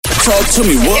Talk to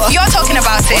me, what? If you're talking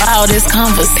about it, wow, this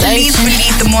conversation. please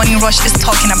believe the Morning Rush is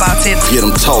talking about it. Get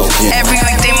them talking. Every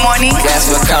weekday morning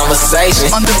That's what conversation.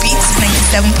 on the Beat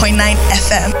 97.9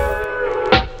 FM.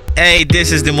 Hey,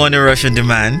 this is the Morning Rush on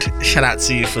Demand. Shout out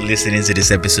to you for listening to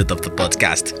this episode of the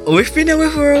podcast. We've been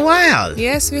away for a while.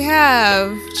 Yes, we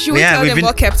have. Should we tell them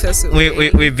what kept us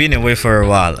away? We've been away for a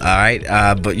while, all right?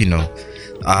 But you know,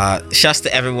 shouts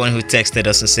to everyone who texted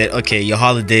us and said, okay, your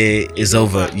holiday is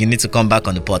over. You need to come back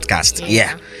on the podcast.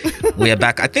 Yeah. We are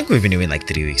back. I think we've been away like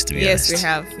 3 weeks, to be honest. Yes, we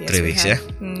have. Yes, 3 weeks, have.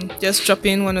 yeah? Just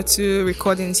dropping 1 or 2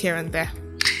 recordings here and there.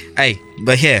 Hey,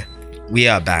 but here, we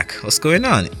are back. What's going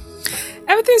on?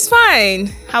 Everything's fine.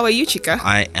 How are you, Chika?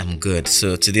 I am good.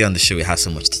 So today on the show, we have so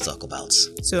much to talk about.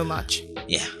 So much.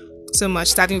 Yeah. So much,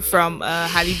 starting from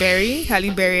Halle Berry. Halle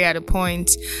Berry at a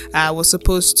point was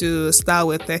supposed to star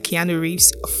with Keanu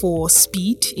Reeves for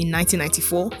Speed in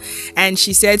 1994, and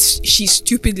she said she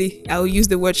stupidly, I'll use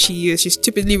the word she used, she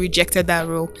stupidly rejected that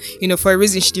role, for a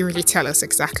reason she didn't really tell us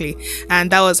exactly,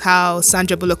 and that was how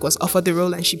Sandra Bullock was offered the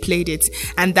role and she played it,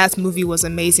 and that movie was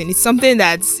amazing. It's something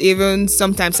that even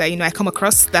sometimes I come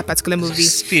across that particular movie.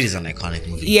 Speed is an iconic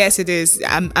movie. Yes, it is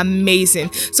amazing.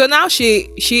 So now she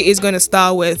is going to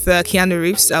star with Keanu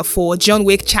Reeves for John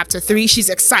Wick Chapter 3. She's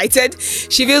excited.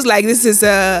 She feels like this is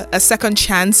a second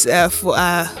chance for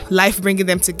life bringing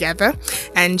them together,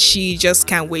 and she just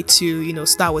can't wait to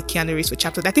start with Keanu Reeves for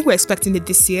Chapter 3. I think we're expecting it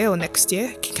this year or next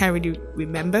year. Can't really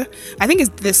remember. I think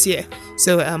it's this year.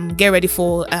 So get ready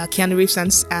for Keanu Reeves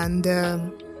and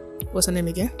what's her name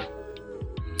again?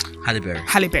 Halle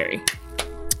Berry.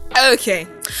 Okay.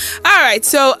 All right.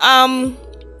 So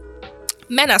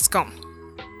Men Are Scum.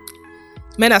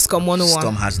 Men are scum 101.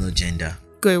 Scum has no gender.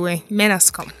 Go away. Men are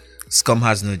scum. Scum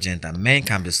has no gender. Men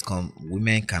can be scum.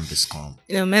 Women can be scum.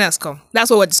 Men are scum.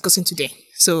 That's what we're discussing today.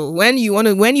 So when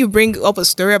you bring up a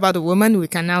story about a woman, we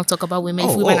can now talk about women.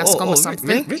 If women are scum or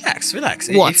something. Relax.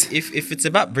 What? If it's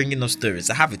about bringing up stories,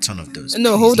 I have a ton of those.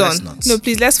 No, Please, hold on. not. No,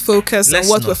 please, let's focus on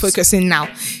what we're not. focusing now.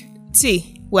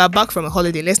 See, we are back from a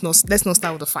holiday. Let's not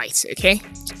start with the fight, okay?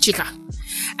 Chika.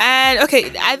 And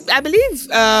okay, I believe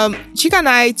Chika and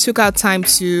I took our time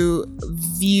to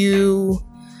view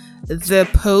the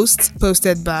post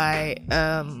posted by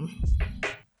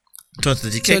Tonto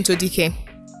DK,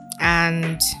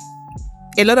 and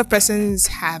a lot of persons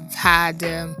have had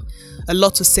a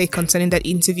lot to say concerning that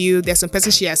interview. There's some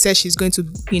person she has said she's going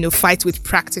to fight with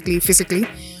practically physically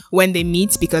when they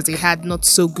meet because they had not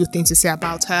so good things to say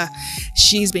about her.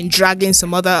 She's been dragging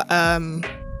some other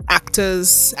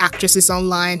actresses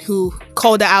online who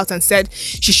called her out and said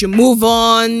she should move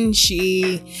on.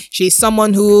 She's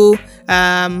someone who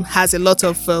has a lot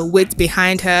of weight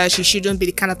behind her. She shouldn't be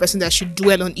the kind of person that should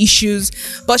dwell on issues.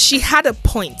 But she had a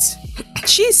point.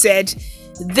 She said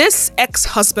this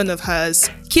ex-husband of hers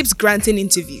keeps granting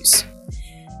interviews,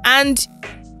 and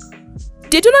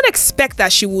they do not expect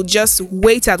that she will just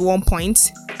wait at one point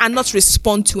and not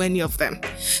respond to any of them.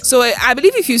 So I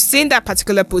believe if you've seen that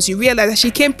particular post, you realize that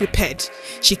she came prepared.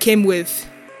 She came with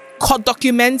court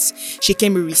documents, she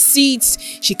came with receipts,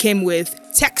 she came with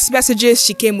text messages,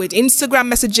 she came with Instagram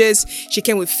messages, she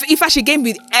came with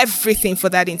everything for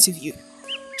that interview.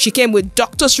 She came with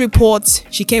doctor's reports,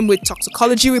 she came with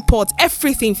toxicology reports,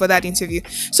 everything for that interview.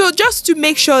 So just to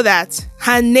make sure that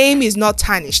her name is not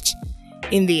tarnished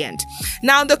in the end.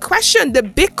 Now the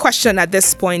big question at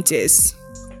this point is,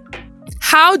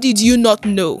 how did you not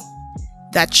know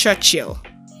that Churchill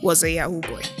was a Yahoo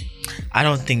boy? I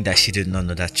don't think that she did not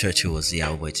know that Churchill was a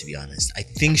Yahoo boy, to be honest. I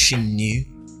think she knew,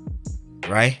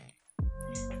 right?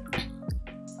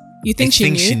 You think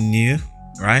she knew?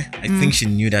 Right? I think she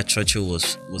knew that Churchill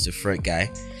was a threat guy,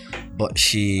 but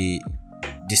she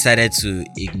decided to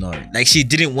ignore it. Like, she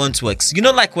didn't want to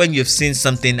like when you've seen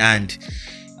something and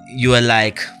you are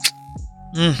like,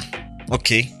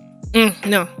 okay.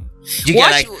 No. You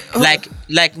get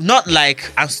not like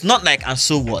and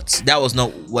so what? That was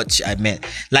not what I meant.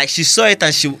 Like, she saw it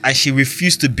and she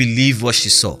refused to believe what she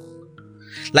saw.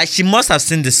 Like, she must have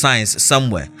seen the signs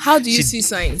somewhere. How do you see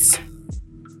signs?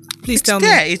 Please tell me.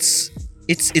 Yeah,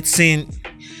 it's in,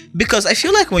 because I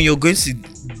feel like when you're going to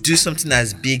do something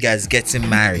as big as getting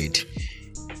married,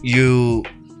 you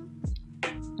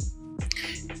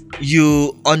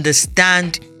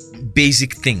understand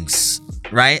basic things,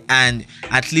 right? And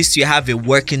at least you have a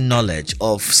working knowledge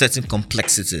of certain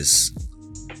complexities,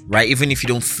 right? Even if you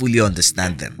don't fully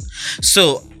understand them.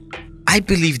 So I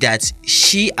believe that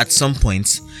she at some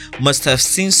point must have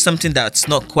seen something that's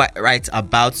not quite right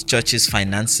about Churchill's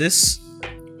finances,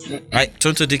 right?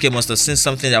 Tonto DK must have seen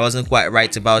something that wasn't quite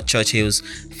right about Churchill's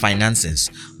finances,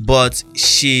 but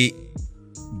she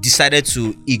decided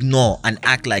to ignore and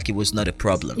act like it was not a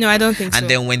problem. No, I don't think so. And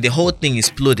then when the whole thing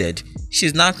exploded,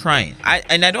 she's not crying.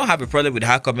 I don't have a problem with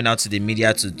her coming out to the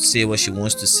media to say what she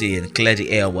wants to say and clear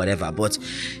the air or whatever. But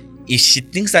if she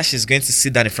thinks that she's going to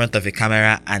sit down in front of a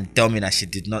camera and tell me that she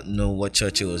did not know what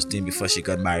Churchill was doing before she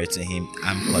got married to him,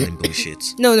 I'm calling bullshit.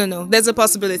 No. There's a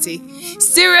possibility.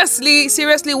 Seriously,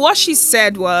 what she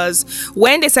said was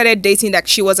when they started dating, that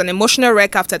she was an emotional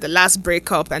wreck after the last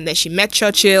breakup, and then she met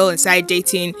Churchill and started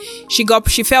dating. She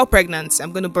fell pregnant.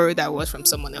 I'm going to borrow that word from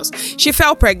someone else. She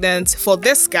fell pregnant for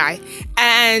this guy,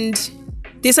 and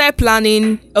they started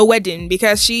planning a wedding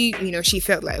because she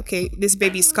felt like, okay, this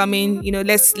baby's coming,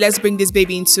 let's bring this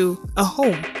baby into a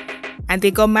home. And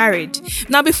they got married.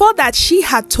 Now, before that, she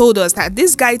had told us that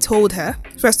this guy told her,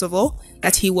 first of all,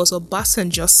 that he was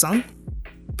Obasanjo's son,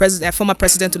 former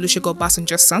President Olusegun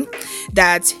Obasanjo's son,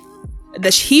 that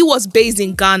he was based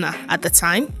in Ghana at the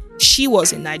time. She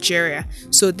was in Nigeria.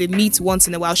 So they meet once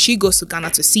in a while. She goes to Ghana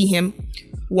to see him.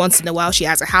 Once in a while, she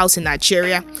has a house in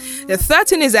Nigeria. The third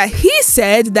thing is that he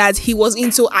said that he was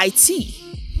into IT,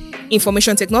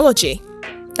 information technology.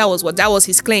 That was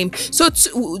his claim. So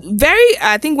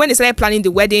I think when they started planning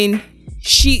the wedding,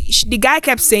 the guy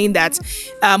kept saying that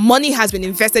money has been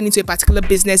invested into a particular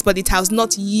business, but it has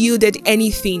not yielded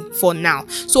anything for now.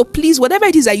 So please, whatever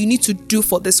it is that you need to do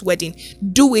for this wedding,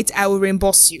 do it. I will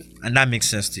reimburse you. And that makes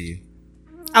sense to you.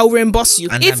 I will reimburse you.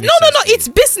 It's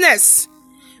business.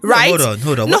 Right? No,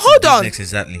 hold on. No, What's hold the on. business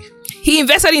exactly? He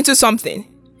invested into something.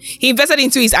 He invested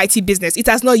into his IT business. It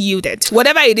has not yielded.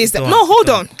 Whatever it is. Hold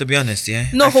on. To be honest, yeah.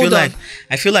 No, hold on.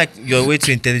 I feel like you're way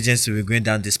too intelligent to be going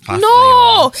down this path.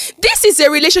 No, this is a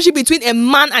relationship between a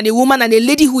man and a woman and a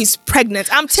lady who is pregnant.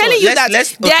 I'm telling you that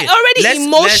there are already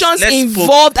emotions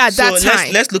involved at that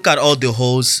time. Let's look at all the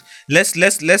holes. Let's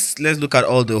look at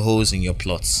all the holes in your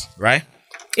plots, right?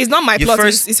 It's not my plot.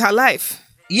 It's her life.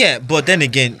 Yeah, but then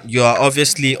again, you are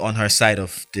obviously on her side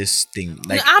of this thing.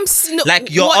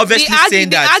 You're obviously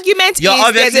saying that the argument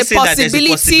there's a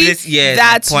possibility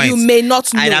that you may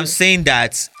not know. And I'm saying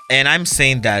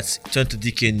that Tonto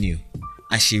Dike knew,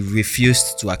 and she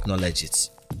refused to acknowledge it.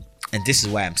 And this is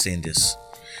why I'm saying this.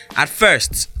 At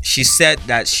first, she said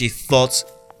that she thought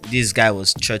this guy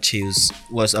was Churchill's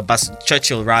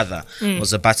Obasanjo's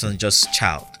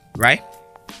child, right?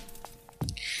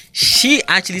 She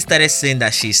actually started saying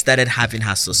that she started having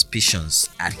her suspicions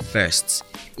at first,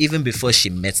 even before she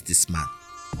met this man.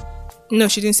 No,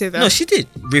 she didn't say that. No, she did.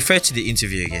 Refer to the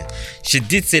interview again. She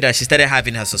did say that she started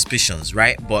having her suspicions,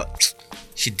 right? But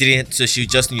she didn't, so she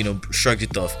just, shrugged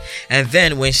it off. And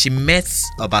then when she met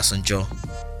Obasanjo,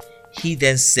 he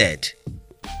then said,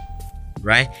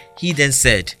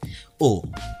 oh,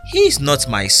 he's not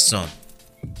my son.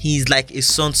 He's like a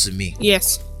son to me.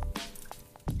 Yes.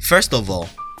 First of all,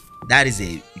 that is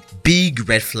a big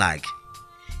red flag.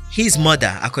 His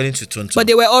mother, according to Tonto. But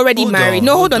they were already married.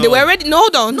 Hold on. They were already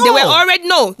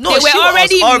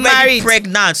married.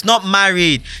 Pregnant, not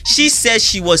married. She said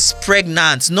she was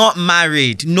pregnant, not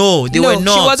married. No, they were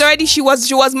not. She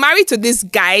was married to this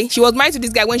guy. She was married to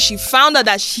this guy when she found out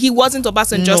that he wasn't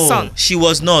Obasanjo's son. She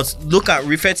was not.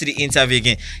 Refer to the interview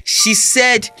again. She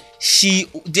said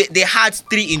they had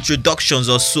 3 introductions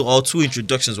or so, or 2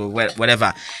 introductions or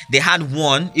whatever. They had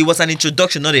one. It was an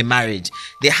introduction, not a marriage.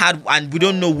 They had, and we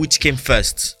don't know which came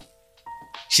first.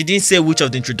 She didn't say which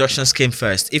of the introductions came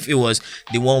first. If it was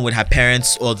the one with her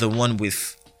parents or the one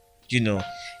with, the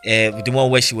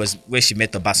one where she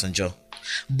met Obasanjo.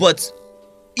 But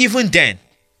even then,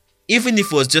 even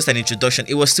if it was just an introduction,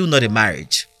 it was still not a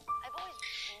marriage.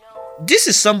 This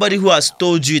is somebody who has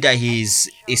told you that he is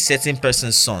a certain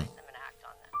person's son.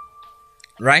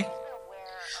 Right?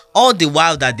 All the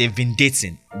while that they've been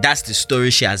dating, that's the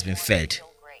story she has been fed.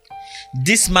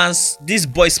 This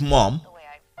boy's mom,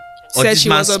 or said this she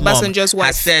man's was Obasanjo's wife.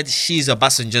 has said she's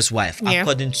Obasanjo's wife, Yeah.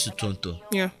 according to Tonto.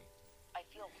 Yeah.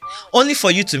 Only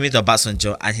for you to meet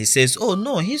Obasanjo and he says, oh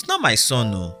no, he's not my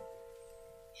son, no.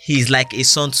 He's like a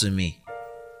son to me.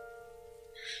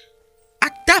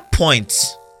 At that point,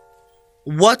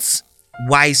 what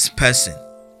wise person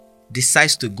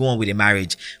decides to go on with a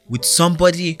marriage with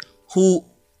somebody who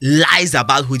lies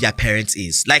about who their parents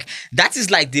is? Like, that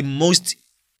is like the most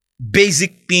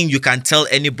basic thing you can tell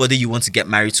anybody you want to get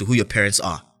married to, who your parents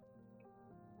are.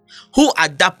 Who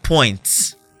at that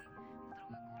point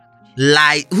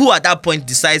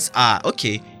decides,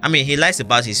 okay, I mean, he lies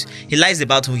about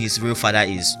who his real father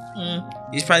is.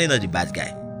 He's probably not the bad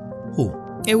guy.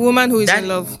 Who? A woman who is in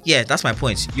love. Yeah, that's my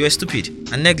point. You're stupid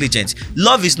and negligent.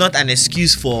 Love is not an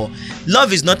excuse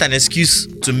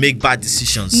to make bad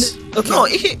decisions. Okay. No, I'm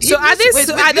not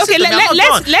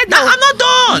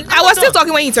done. I was still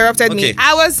talking when you interrupted me. Okay.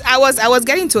 I was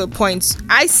getting to a point.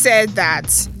 I said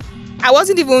that I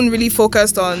wasn't even really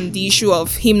focused on the issue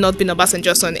of him not being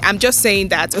Obasanjo's son. I'm just saying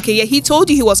that, okay, yeah, he told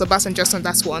you he was Obasanjo's son,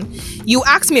 that's one. You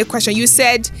asked me a question. You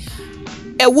said,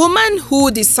 a woman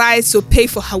who decides to pay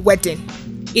for her wedding,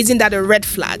 isn't that a red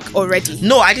flag already?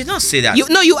 No, I did not say that.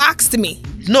 You asked me.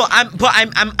 No,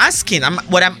 I'm asking.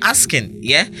 What I'm asking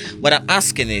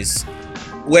is,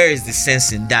 where is the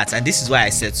sense in that? And this is why I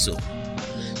said so.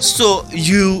 So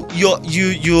you're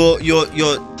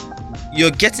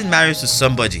getting married to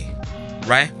somebody,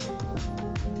 right?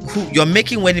 Who you're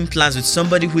making wedding plans with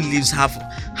somebody who lives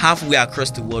halfway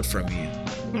across the world from you.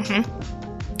 Mm-hmm.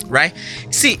 Right?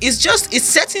 See, it's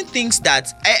certain things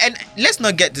that, and let's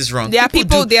not get this wrong. There are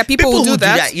people who do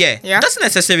that. Yeah. Doesn't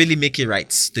necessarily make it right,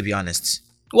 to be honest.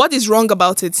 What is wrong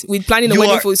about it with planning a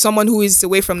wedding for someone who is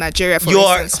away from Nigeria, for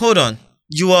instance? Hold on.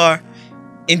 You are,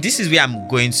 and this is where I'm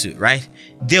going to, right?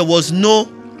 There was from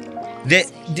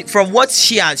what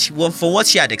she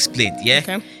had explained, yeah?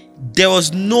 Okay. There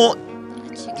was no,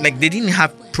 like, they didn't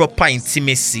have proper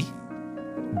intimacy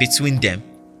between them,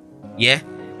 yeah?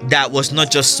 That was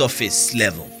not just surface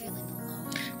level.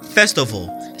 First of all,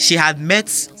 she had met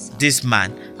this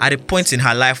man at a point in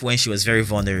her life when she was very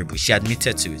vulnerable. She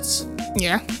admitted to it.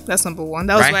 Yeah, that's number one.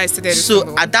 That was why I said it.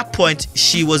 So at that point,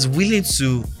 she was willing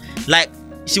to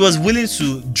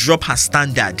drop her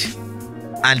standard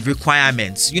and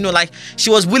requirements. You know, like, she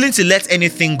was willing to let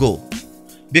anything go.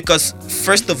 Because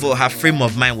first of all, her frame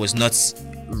of mind was not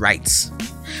right.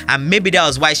 And maybe that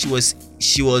was why she was,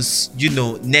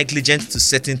 negligent to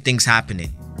certain things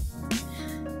happening.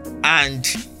 And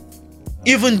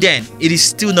even then, it is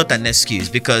still not an excuse,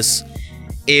 because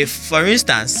if, for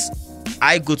instance,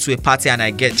 I go to a party and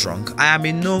I get drunk, I am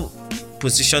in no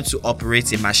position to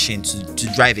operate a machine to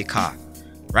drive a car,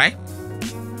 right?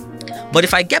 But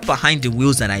if I get behind the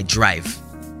wheels and I drive,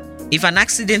 if an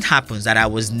accident happens that I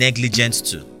was negligent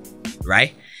to,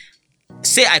 right?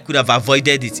 Say I could have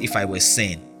avoided it if I was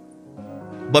sane.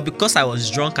 But because I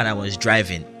was drunk and I was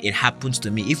driving, it happened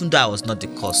to me, even though I was not the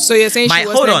cause. So you're saying she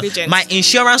was negligent? My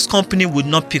insurance company would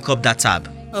not pick up that tab.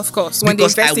 Of course, when they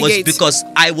investigate. Because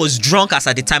I was drunk as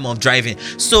at the time of driving.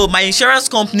 So my insurance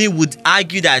company would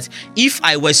argue that if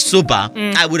I was sober,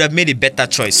 I would have made a better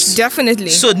choice. Definitely.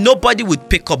 So nobody would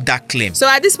pick up that claim. So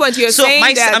at this point,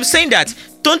 I'm saying that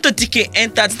Tonto Dike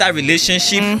entered that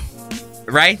relationship,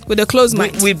 right? With a closed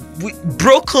mind. With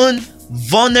broken,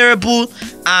 vulnerable,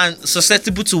 and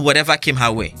susceptible to whatever came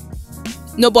her way.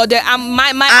 No, but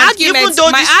my argument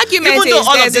is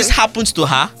all of this happens to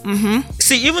her.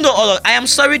 See, even though I am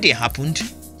sorry they happened,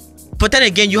 but then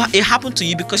again, it happened to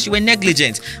you because you were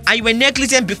negligent, and you were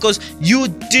negligent because you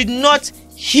did not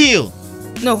heal.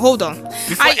 No, hold on.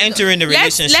 Before entering the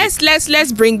relationship,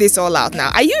 let's bring this all out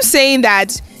now. Are you saying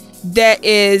that there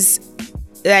is,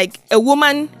 like, a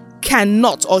woman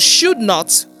cannot or should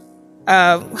not?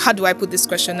 How do I put this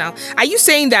question now? Are you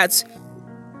saying that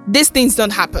these things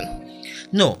don't happen?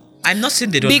 No, I'm not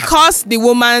saying they don't because the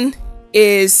woman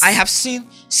is... I have seen...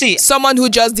 See... someone who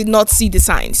just did not see the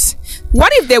signs.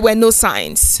 What if there were no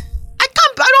signs? I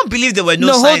don't believe there were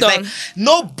no signs. Hold on. Like,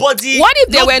 nobody... What if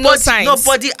there were no signs?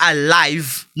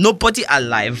 Nobody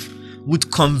alive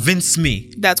would convince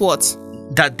me... That what?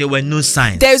 That there were no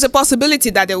signs. There is a possibility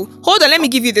that there... Hold on, let me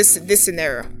give you this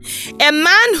scenario. A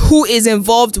man who is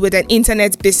involved with an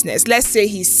internet business, let's say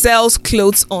he sells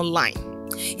clothes online.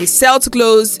 He sells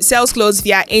clothes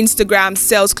via Instagram,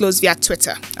 sells clothes via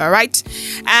Twitter. All right.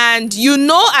 And you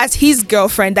know, as his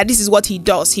girlfriend, that this is what he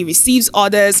does. He receives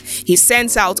orders, he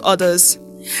sends out orders.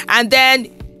 And then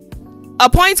a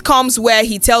point comes where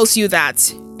he tells you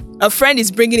that a friend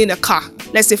is bringing in a car,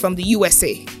 let's say from the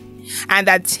USA, and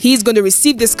that he's going to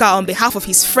receive this car on behalf of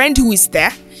his friend who is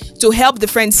there to help the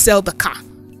friend sell the car.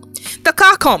 The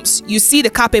car comes, you see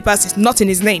the car papers is not in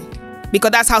his name.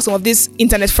 Because that's how some of these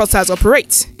internet fraudsters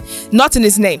operate. Not in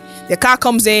his name. The car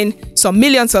comes in, some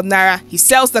millions of naira, he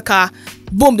sells the car,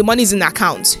 boom, the money is in the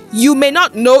account. You may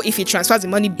not know if he transfers the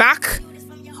money back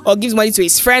or gives money to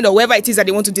his friend or whoever it is that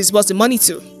they want to disburse the money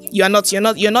to. You're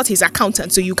not his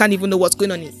accountant, so you can't even know what's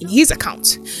going on in his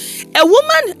account. A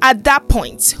woman at that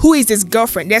point, who is his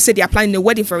girlfriend, let's say they are planning a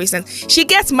wedding, for instance, she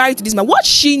gets married to this man. What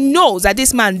she knows that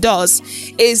this man does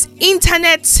is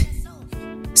internet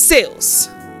sales.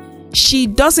 She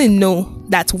doesn't know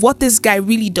that what this guy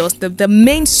really does, the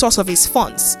main source of his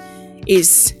funds,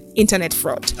 is internet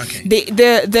fraud. Okay.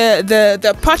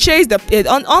 The purchase, the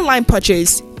online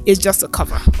purchase, is just a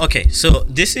cover. Okay, so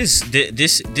this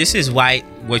is why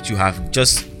what you have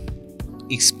just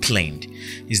explained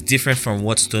is different from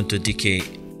what Stone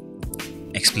Todike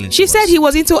explained. She to said us. he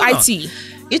was into Hold on. IT.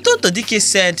 Stone Todike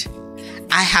said,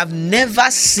 I have never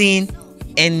seen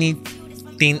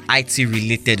anything IT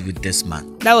related with this man.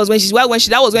 That was when she said that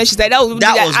was as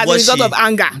a result of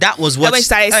anger. That was what when she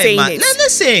started saying it.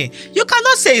 Listen, you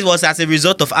cannot say it was as a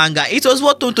result of anger. It was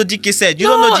what Stone Todike said. You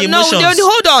don't know the emotions. No,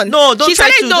 hold on. No, don't she try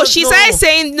started, to. No, don't- she no. started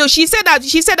saying no. She said that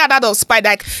out of spite.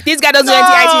 Like this guy doesn't do No,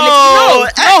 anything IT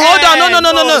related. No, hold on.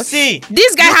 No. See,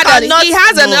 This guy you had cannot- he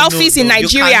has an no, office no, in no, you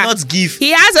Nigeria. cannot give-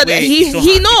 He has a Wait, he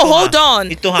Itoha, no. Itoha, Hold on.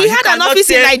 Itoha, He you had an cannot office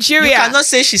in say- Nigeria. You cannot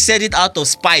say she said it out of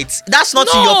spite. That's not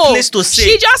in No, your place to say.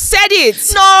 She just said it.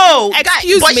 No,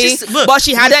 Excuse guy, me, but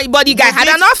she had but the guy had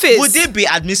an office. Would it be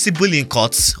admissible in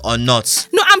court or not?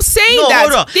 No, I'm saying No, that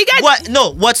hold on. the guy.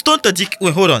 What Stone Todike?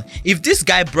 Wait, hold on. If this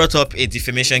guy brought up a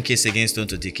defamation case against Stone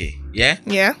Todike, yeah,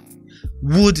 Yeah.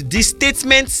 would the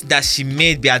statement that she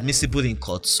made be admissible in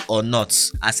court or not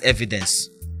as evidence?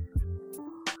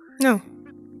 No.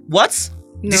 What?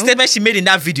 No. The statement she made in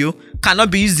that video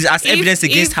cannot be used as evidence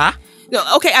against her? No.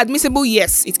 Okay. Admissible.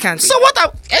 Yes, it can be. So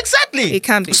what? Exactly. It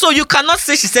can be. So you cannot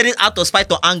say she said it out of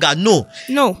spite or anger. No.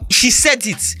 No. She said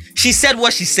it. She said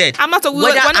what she said. I'm not.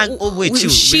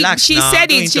 Relax. She now, said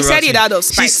don't it. She interrupt said me. it out of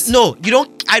spite. No, you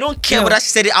don't. I don't care No. whether she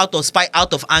said it out of spite,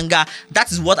 out of anger. That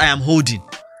is what I am holding.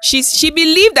 She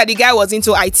believed that the guy was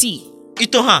into IT.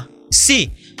 Itoha,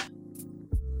 see,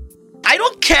 I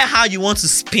don't care how you want to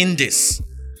spin this.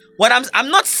 What I'm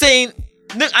not saying,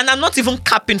 and I'm not even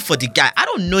capping for the guy. I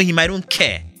don't know him. I don't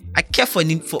care. I care for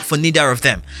neither of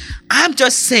them. I'm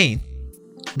just saying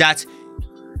that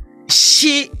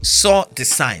she saw the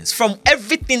signs from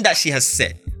everything that she has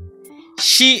said.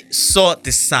 She saw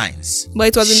the signs. But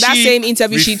it was in that She same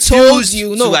interview she told refused you.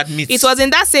 to No, admit. it was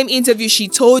in that same interview she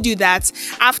told you that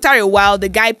after a while the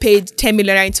guy paid 10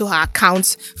 million into her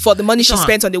account for the money she Uh-huh.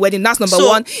 spent on the wedding. That's number So-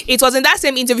 one. It was in that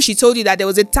same interview she told you that there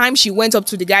was a time she went up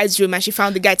to the guy's room and she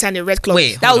found the guy tying a red cloth.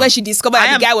 Wait, that hold was when on. she discovered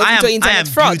that the guy was into internet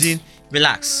fraud.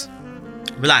 Relax.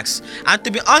 And to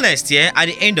be honest, yeah, at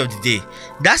the end of the day,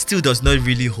 that still does not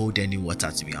really hold any water,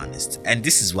 to be honest. And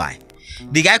this is why.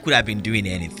 The guy could have been doing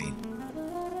anything.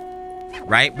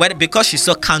 Right? Whether because she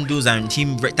saw candles and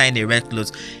him tying the red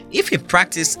clothes. If he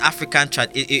practiced African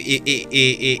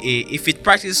if it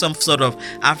practiced some sort of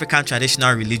African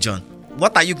traditional religion,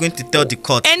 what are you going to tell the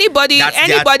court? Anybody that that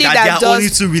there are only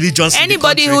does two religions in the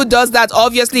anybody country? who does that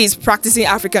obviously is practicing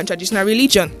African traditional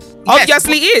religion. Yes,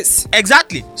 Obviously is.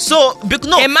 Exactly. So,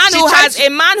 no, A man who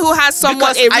has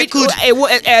someone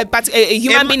Because a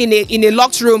human being in a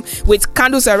locked room with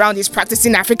candles around is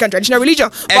practicing African traditional religion.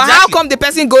 But how Exactly. come the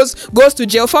person goes to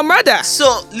jail for murder?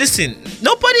 So listen,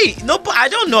 nobody. I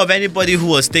don't know of anybody who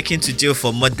was taken to jail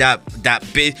for murder.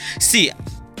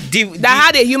 That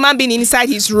had a human being inside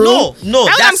his room. No,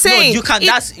 That's what I'm saying. No,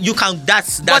 That's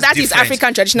But that is different.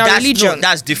 African traditional religion. No,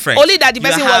 that's different. Only that the You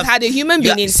person had a human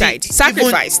being you- inside, see,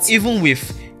 sacrificed. Even with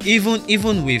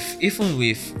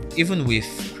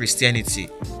Christianity,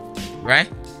 right?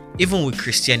 Even with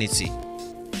Christianity,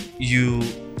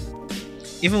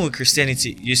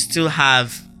 you still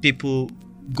have people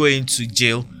going to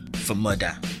jail for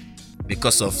murder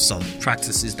because of some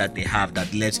practices that they have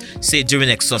that led, say, during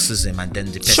exorcism, and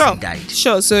then the person died.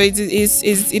 Sure. So the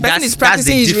person is practicing that's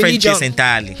a his different religion. case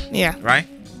entirely. Yeah. Right?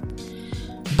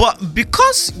 But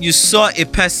because you saw a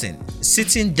person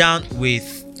sitting down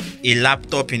with a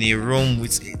laptop in a room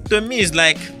to me it's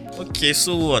like, okay,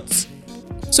 so what?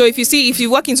 So if you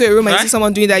walk into a room and you Right? see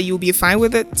someone doing that, you'll be fine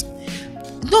with it.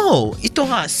 No,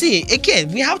 Itoha, see, again,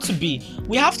 we have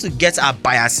to get our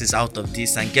biases out of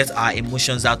this and get our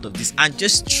emotions out of this and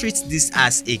just treat this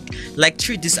as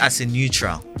a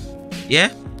neutral.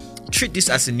 Yeah? Treat this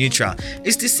as a neutral.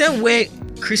 It's the same way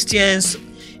Christians,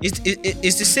 it's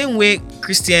the same way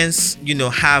Christians,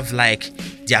 have like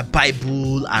their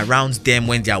Bible around them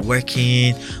when they are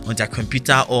working on their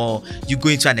computer, or you go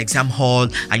into an exam hall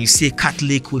and you see a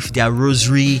Catholic with their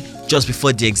rosary just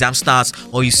before the exam starts,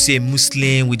 or you see a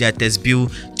Muslim with their tasbih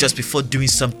just before doing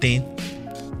something.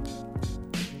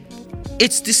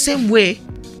 It's the same way.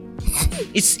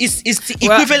 It's the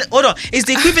equivalent. Hold on. It's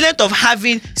the equivalent of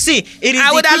having. See, it is.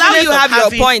 I would the allow you equivalent have of your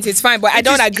having- point. It's fine, but I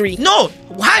don't agree. No.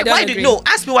 Why? don't Why agree. do no?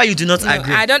 Ask me why you do not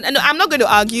agree. I don't. No, I'm not going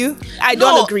to argue. I No,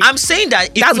 don't agree. I'm saying that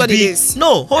it That's could what it be. is.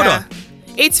 No, hold on.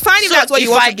 It's fine if So that's what if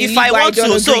you want I- to believe, if I but want don't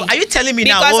to- agree. so are you telling me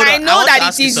now, Because hold I on, I know want to that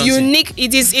ask it you is something. unique.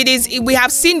 It is. We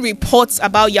have seen reports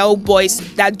about Yahoo boys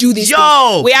that do this.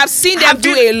 Yo, We have seen them have do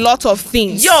you- a lot of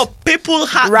things. Yo, people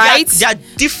have Right? there are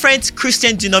different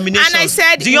Christian denominations. And I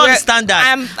said, do you understand that?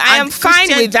 I am And fine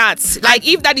Christian- with that. Like,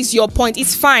 if that is your point,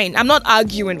 it's fine. I'm not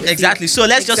arguing with Exactly. you. So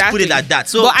let's just put it Exactly. like that.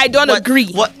 So, but I don't agree.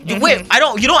 What? Wait, I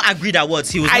don't. You don't agree that what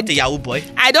he was not a Yahoo boy.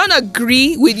 I don't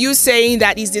agree with you saying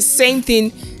that it's the same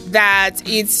thing. That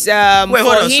it's Wait,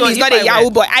 hold for on. him, So he's if not I a Yahoo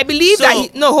were- boy. I believe So-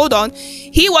 that hold on.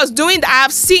 He was doing that.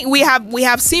 We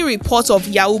have seen reports of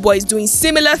Yahoo boys doing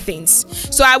similar things.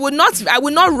 So I would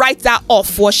not write that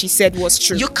off. What she said was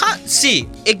true. You can't see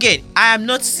again. I am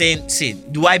not saying. See,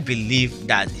 do I believe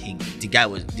that the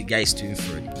guy is doing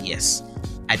fraud? Yes,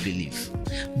 I believe.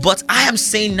 But I am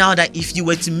saying now that if you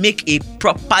were to make a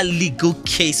proper legal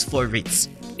case for it,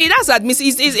 It has admitted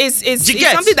it's You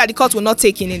get? something that the court will not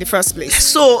take in the first place.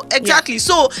 so exactly.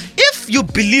 So if you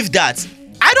believe that,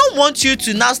 I don't want you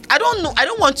to now. I don't know. I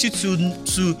don't want you to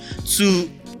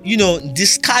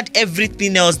discard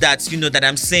everything else that that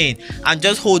I'm saying and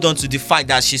just hold on to the fact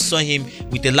that she saw him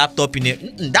with a laptop in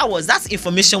it. That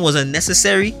information was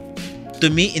unnecessary to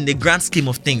me in the grand scheme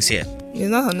of things here.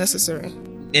 It's not unnecessary.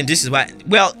 And this is why,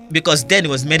 well, because then it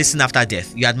was medicine after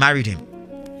death. You had married him.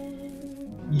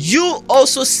 You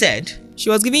also said, She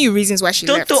was giving you reasons why she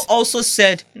left.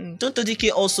 Tonto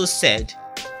Dike also said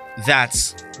that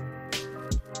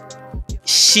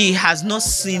she has not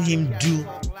seen him do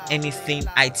anything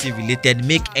IT related,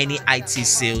 make any IT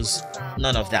sales,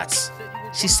 none of that.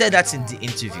 She said that in the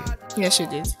interview. Yes, she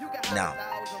did. Now,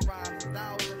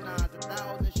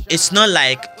 it's not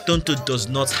like Tonto does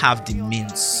not have the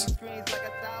means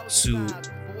to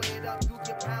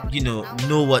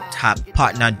know what her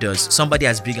partner does. Somebody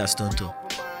as big as Tonto,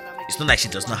 it's not like she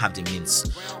does not have the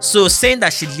means. So saying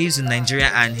that she lives in Nigeria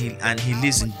and he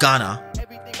lives in Ghana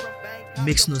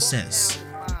makes no sense,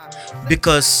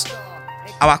 because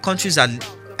our countries are,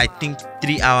 I think,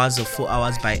 3 hours or 4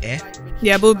 hours by air.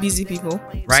 They are both busy people,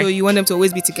 Right. So you want them to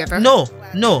always be together. No,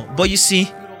 but you see,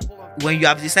 when you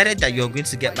have decided that you're going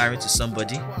to get married to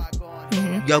somebody,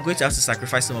 you're going to have to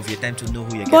sacrifice some of your time to know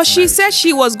who you're getting But she married said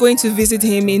she was going to visit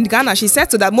him in Ghana. She said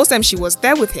so that most times she was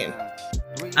there with him.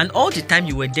 to. And all the time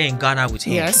you were there in Ghana with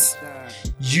him, Yes.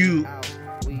 you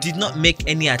did not make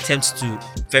any attempts to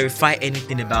verify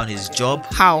anything about his job.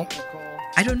 How?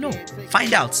 I don't know.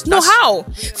 Find out. No, That's- how?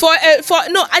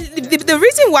 The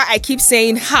reason why I keep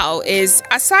saying how is,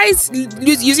 aside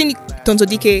using Tonto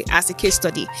Dike as a case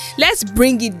study, let's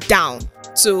bring it down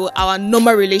to our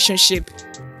normal relationship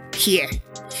here.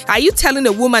 Are you telling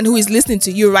a woman who is listening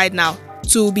to you right now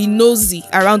to be nosy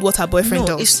around what her boyfriend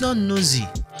No, does? it's not nosy.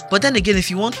 But then again,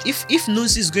 if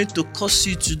nosy is going to cause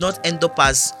you to not end up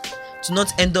as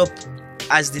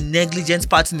the negligent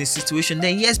part in the situation,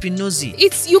 then yes, be nosy.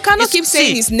 You cannot It's- keep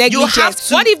saying see, it's you negligent. have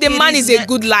to- What if the it man is is a ne-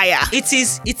 good liar? It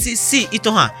is. See,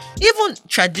 Itoha. Even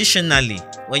traditionally,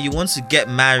 when you want to get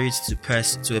married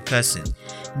to a person,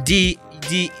 the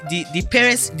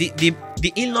parents,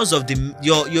 the in-laws of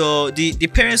the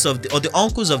parents of the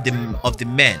uncles of the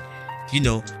men,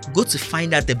 go to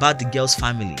find out about the girl's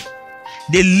family.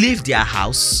 They leave their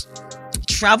house,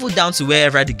 travel down to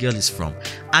wherever the girl is from,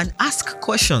 and ask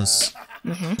questions.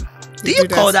 Do you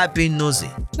call that being nosy?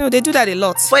 No, they do that a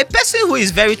lot. For a person who is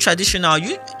very traditional,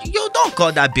 you don't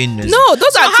call that being nosy. No,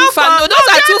 those are two those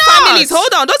families.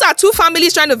 Hold on, those are two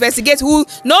families trying to investigate who.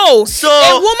 No, So-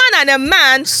 a woman and a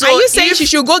man. So Are you saying if- she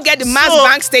should go get the man's so-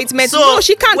 bank statement? so- No,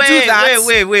 she can't do that.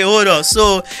 Wait, hold on.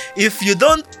 So if you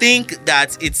don't think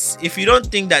that it's if you don't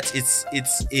think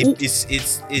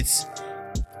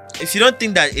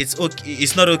that it's okay,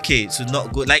 it's not okay to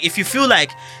not go. Like, if you feel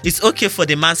like it's okay for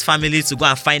the man's family to go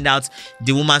and find out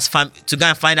the woman's to go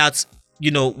and find out,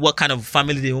 what kind of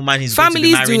family the woman is going to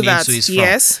be Families marrying do that, into is from,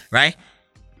 yes. right?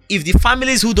 If the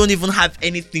families who don't even have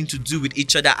anything to do with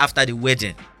each other after the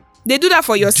wedding They do that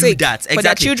for your do sake, that, for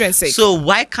their children's sake. So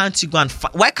why can't you go and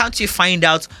why can't you find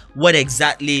out what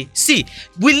exactly? See,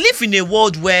 we live in a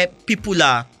world where people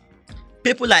are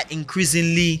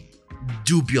increasingly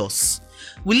dubious.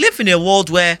 We live in a world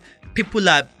where people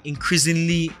are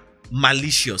increasingly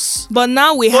malicious. But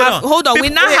now we have. Hold on, we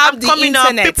now have the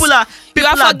internet. People are You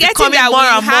are forgetting becoming that more we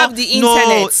and have more- the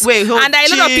internet. No, wait, hold, and a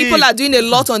lot of people are doing a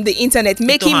lot on the internet,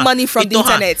 making Itoha, money from the Itoha,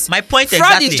 internet. My point Fraud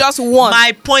exactly. is just one.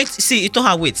 My point. See,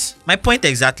 Itoha, wait. My point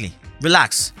exactly.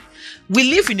 Relax. We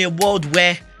live in a world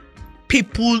where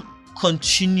people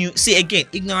continue. See, again,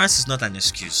 ignorance is not an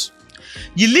excuse.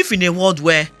 You live in a world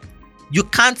where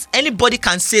anybody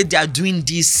can say they are doing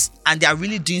this and they are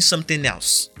really doing something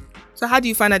else. So how do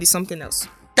you find out it's something else?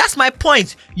 That's my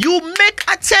point. You make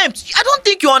attempts. I don't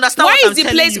think you understand Where what I'm is the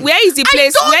telling place? you. Where is the I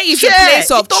place? don't Where is the care. place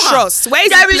of Itoha, trust? Where is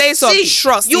there the place of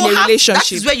trust in a That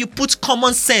relationship? is where you put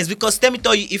common sense. Because let me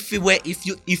tell you, if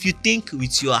you think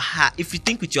with your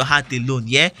heart alone,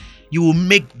 yeah, you will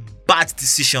make bad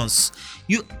decisions.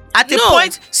 You at a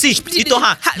point, see,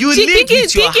 Itoha, you live with your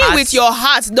thinking heart. with your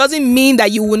heart doesn't mean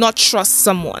that you will not trust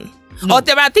someone. No. Or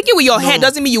thinking with your No. head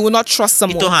doesn't mean you will not trust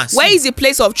someone. Itoha, Where see. is the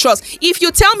place of trust? If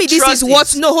you tell me this Trust is what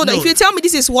is- hold on. no. If you tell me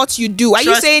this is what you do, are you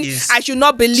Trust saying is- I should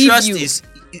not believe Trust you? is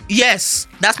yes,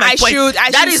 that's my I point. should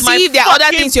That see is my if there are other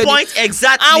fucking things you're doing. point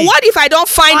exactly. And what if I don't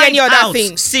find any other out.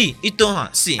 things? See,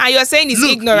 Itoha, see. And you're saying it's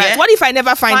Look, ignorant. yeah? What if I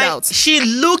never find out? She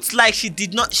looked like she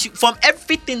did not. From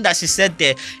everything that she said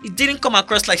there, it didn't come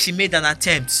across like she made an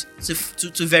attempt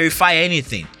to verify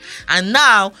anything. And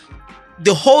now,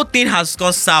 the whole thing has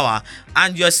gone sour.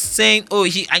 And you're saying, oh,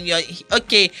 he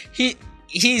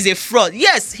is a fraud.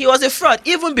 Yes, he was a fraud.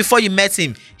 Even before you met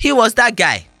him, he was that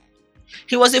guy.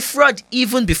 He was a fraud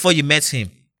even before you met him.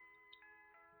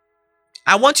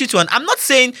 I want you to. I'm not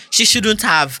saying she shouldn't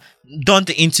have done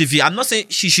the interview. I'm not saying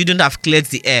she shouldn't have cleared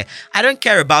the air. I don't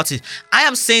care about it. I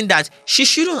am saying that she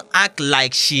shouldn't act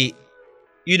like she,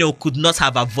 could not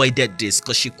have avoided this,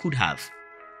 because she could have.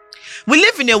 We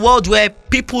live in a world where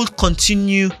people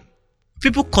continue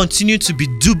to be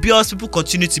dubious, people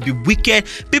continue to be wicked,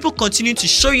 people continue to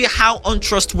show you how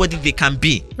untrustworthy they can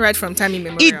be. Right from time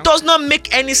immemorial. It does not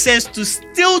make any sense to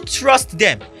still trust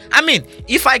them. I mean,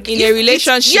 in a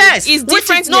relationship, yes, it's which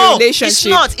different is, in a no, relationship. It's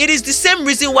not. It is the same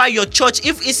reason why your church,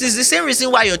 if it is the same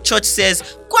reason why your church says,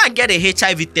 go and get a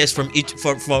HIV test from it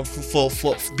for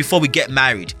before we get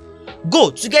married.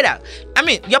 Go together. I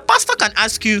mean, your pastor can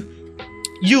ask you,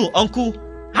 uncle,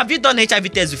 have you done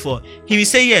HIV test before? He will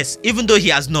say yes, even though he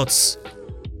has not.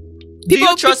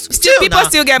 People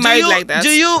still get married like that. Do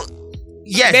you?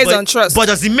 Yes, based on trust. But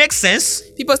does it make sense?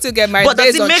 People still get married But does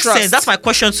based it on make trust. sense? That's my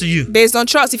question to you. Based on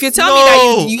trust. If you tell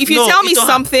No, me that if you no, tell me Itoha.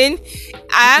 something,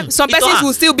 some persons Itoha,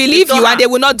 will still believe you Itoha, and they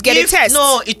will not get a test.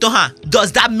 No, Itoha,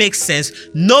 does that make sense?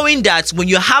 Knowing that when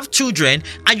you have children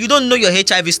and you don't know your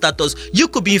HIV status, you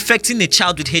could be infecting a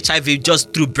child with HIV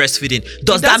just through breastfeeding.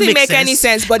 Does that make sense? It doesn't make any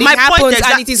sense, but it My point happens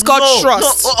and it is called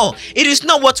trust. No, it is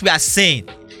not what we are saying.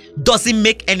 Does it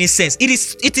make any sense? It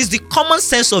is the common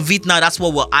sense of it now. That's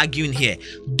what we're arguing here.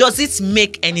 Does it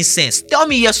make any sense? Tell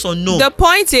me yes or no. The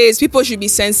point is, people should be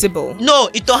sensible. No,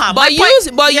 Itoha. But you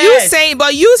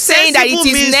saying that it is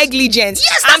means, negligent.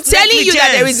 Yes, I'm telling you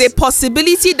that there is a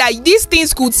possibility that these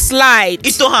things could slide.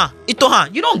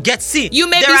 Itoha, you don't get see. You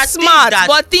may be smart,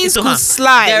 but things could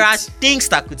slide. There are things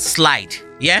that could slide.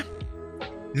 Yeah.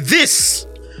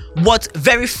 What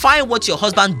verifying what your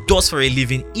husband does for a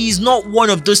living is not one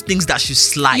of those things that should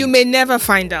slide. You may never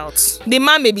find out. The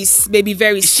man may be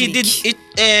very She sick. did it.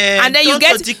 And then you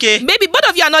get maybe both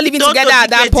of you are not living together at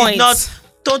that point.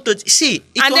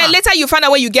 And then later you find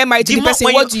out when you get married to the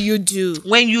person, what do you do?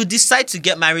 When you decide to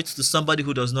get married to somebody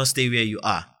who does not stay where you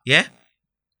are, yeah,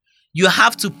 you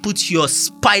have to put your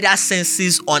spider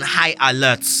senses on high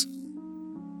alert.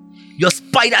 Your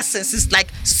spider senses,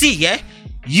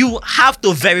 you have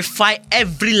to verify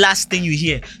every last thing you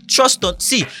hear.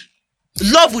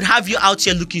 Love would have you out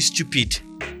here looking stupid.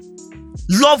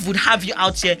 Love would have you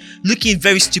out here looking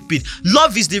very stupid.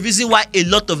 Love is the reason why a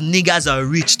lot of niggas are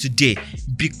rich today,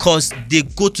 because they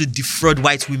go to defraud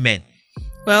white women.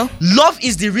 Well, love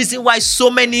is the reason why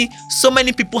so many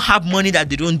people have money that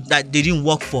they didn't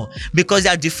work for, because they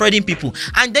are defrauding people.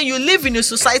 And then you live in a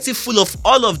society full of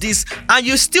all of this, and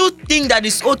you still think that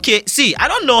it's okay. See, I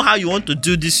don't know how you want to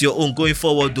do this your own going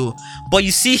forward though, but you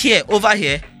see over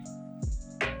here,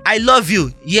 I love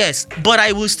you, yes, but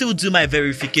I will still do my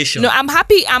verification. No, I'm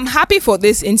happy for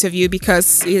this interview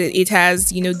because it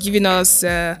has, given us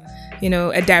a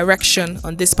direction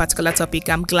on this particular topic.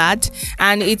 I'm glad.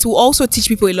 And it will also teach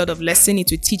people a lot of lesson. It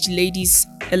will teach ladies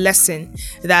a lesson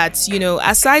that,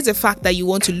 aside the fact that you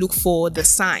want to look for the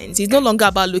signs, it's no longer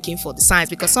about looking for the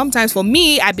signs, because sometimes for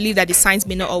me, I believe that the signs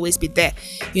may not always be there.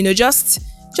 Just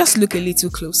look a little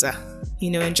closer,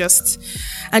 and just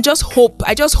hope.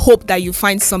 I just hope that you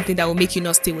find something that will make you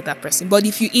not stay with that person. But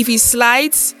if it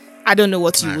slides, I don't know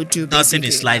what you would do. Nothing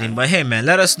is sliding. But hey, man,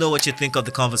 let us know what you think of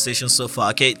the conversation so far.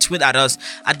 Okay, tweet at us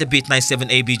at the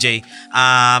Beat97ABJ.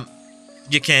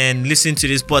 You can listen to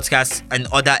this podcast and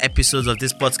other episodes of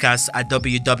this podcast at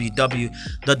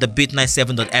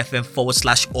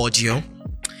www.thebeat97.fm/audio.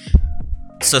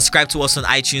 Subscribe to us on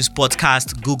iTunes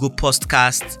Podcast, Google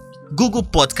Podcasts,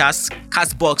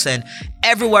 Castbox, and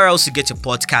everywhere else you get your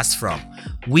podcast from.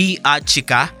 We are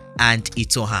Chika and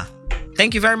Itoha.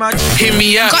 Thank you very much. Hit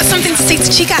me up. Got something to say to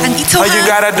Chika and Ito? All you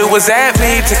gotta do is at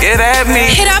me to get at me.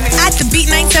 Hit up at the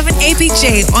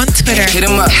Beat97ABJ on Twitter. Hit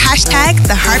 'em up. Hashtag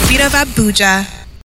the heartbeat of Abuja.